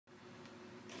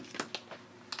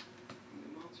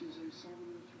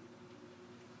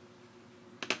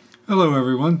Hello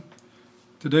everyone.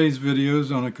 Today's video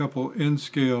is on a couple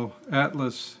N-scale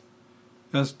Atlas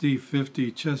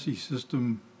SD-50 Chessie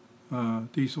system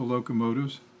diesel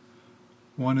locomotives.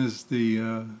 One is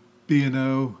the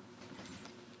B&O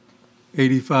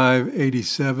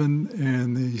 8587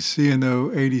 and the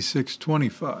C&O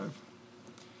 8625.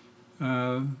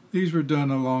 These were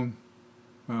done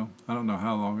well, I don't know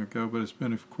how long ago, but it's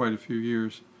been quite a few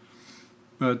years.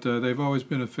 But they've always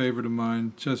been a favorite of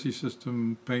mine. Chessie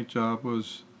system paint job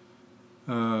was,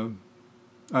 I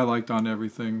liked on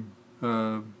everything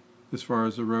as far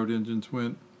as the road engines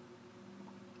went.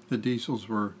 The diesels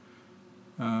were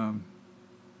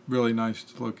really nice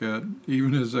to look at.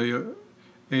 Even as they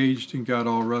aged and got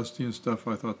all rusty and stuff,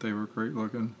 I thought they were great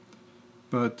looking.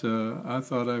 But I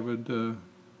thought I would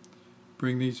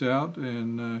bring these out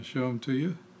and show them to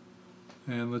you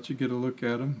and let you get a look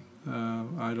at them.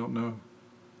 I don't know.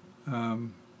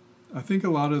 I think a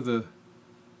lot of the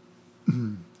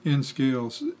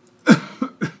N-scales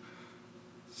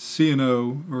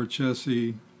C&O or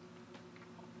Chessie,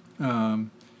 well,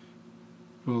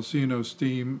 C&O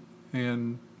steam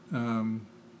and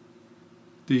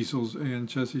diesels and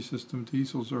Chessie system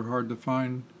diesels are hard to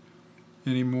find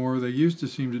anymore. They used to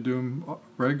seem to do them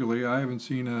regularly. I haven't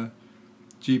seen a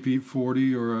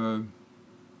GP40 or a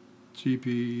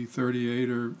GP38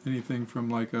 or anything from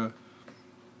like a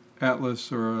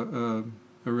Atlas or a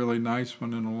really nice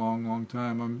one in a long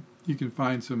time. You can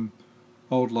find some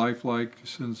old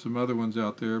Lifelikes and some other ones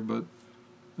out there, but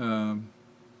don't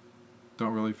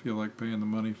really feel like paying the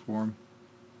money for them.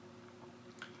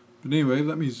 But anyway,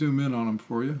 let me zoom in on them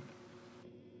for you.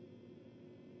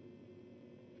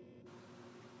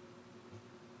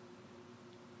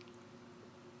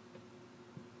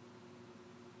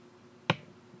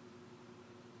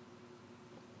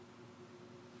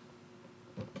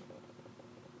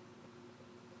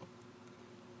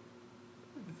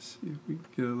 Let's see if we can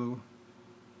get a little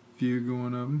view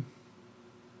going of them.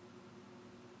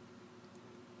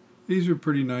 These are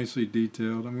pretty nicely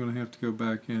detailed. I'm going to have to go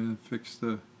back in and fix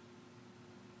the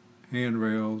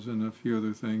handrails and a few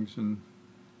other things and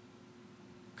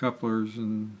couplers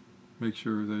and make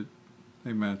sure that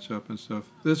they match up and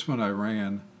stuff. This one I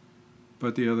ran,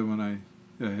 but the other one I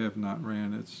have not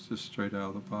ran. It's just straight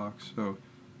out of the box, so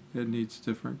it needs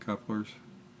different couplers.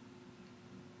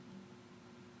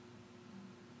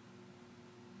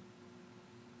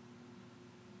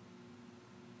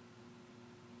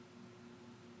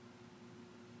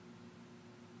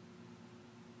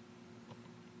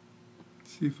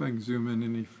 See if I can zoom in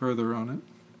any further on it.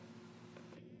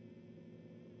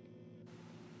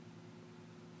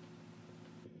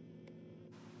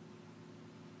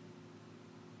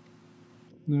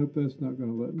 Nope, that's not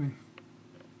going to let me.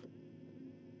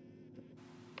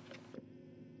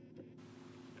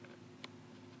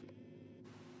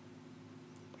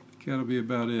 I think that'll be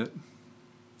about it.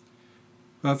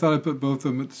 But I thought I'd put both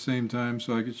of them at the same time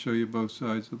so I could show you both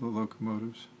sides of the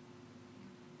locomotives.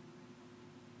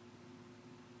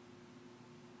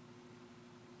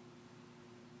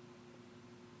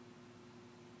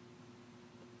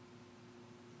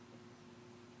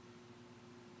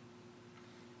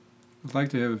 I'd like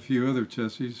to have a few other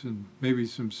Chessies and maybe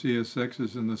some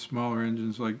CSXs in the smaller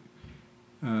engines like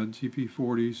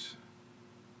GP40s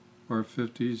or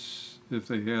 50s if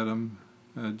they had them,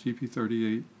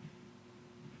 GP38.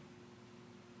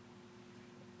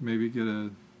 Maybe get a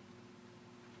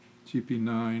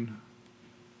GP9.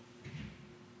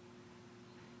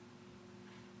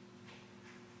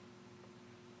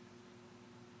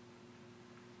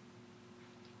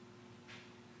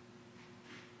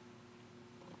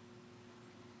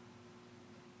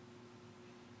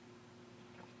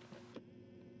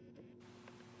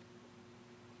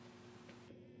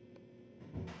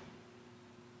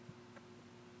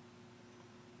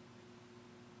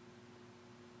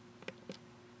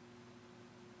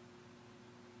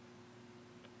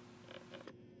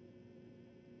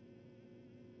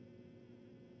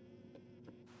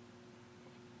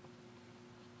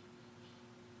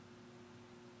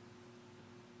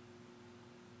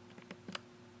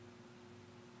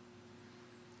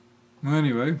 Well,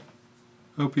 anyway,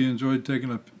 hope you enjoyed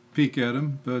taking a peek at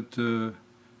them, but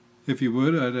if you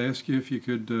would, I'd ask you if you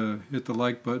could hit the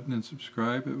like button and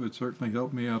subscribe. It would certainly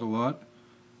help me out a lot,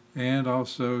 and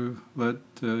also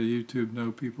let YouTube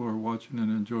know people are watching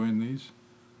and enjoying these.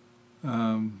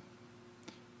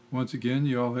 Once again,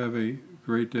 you all have a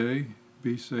great day.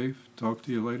 Be safe. Talk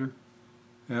to you later.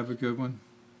 Have a good one.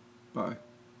 Bye.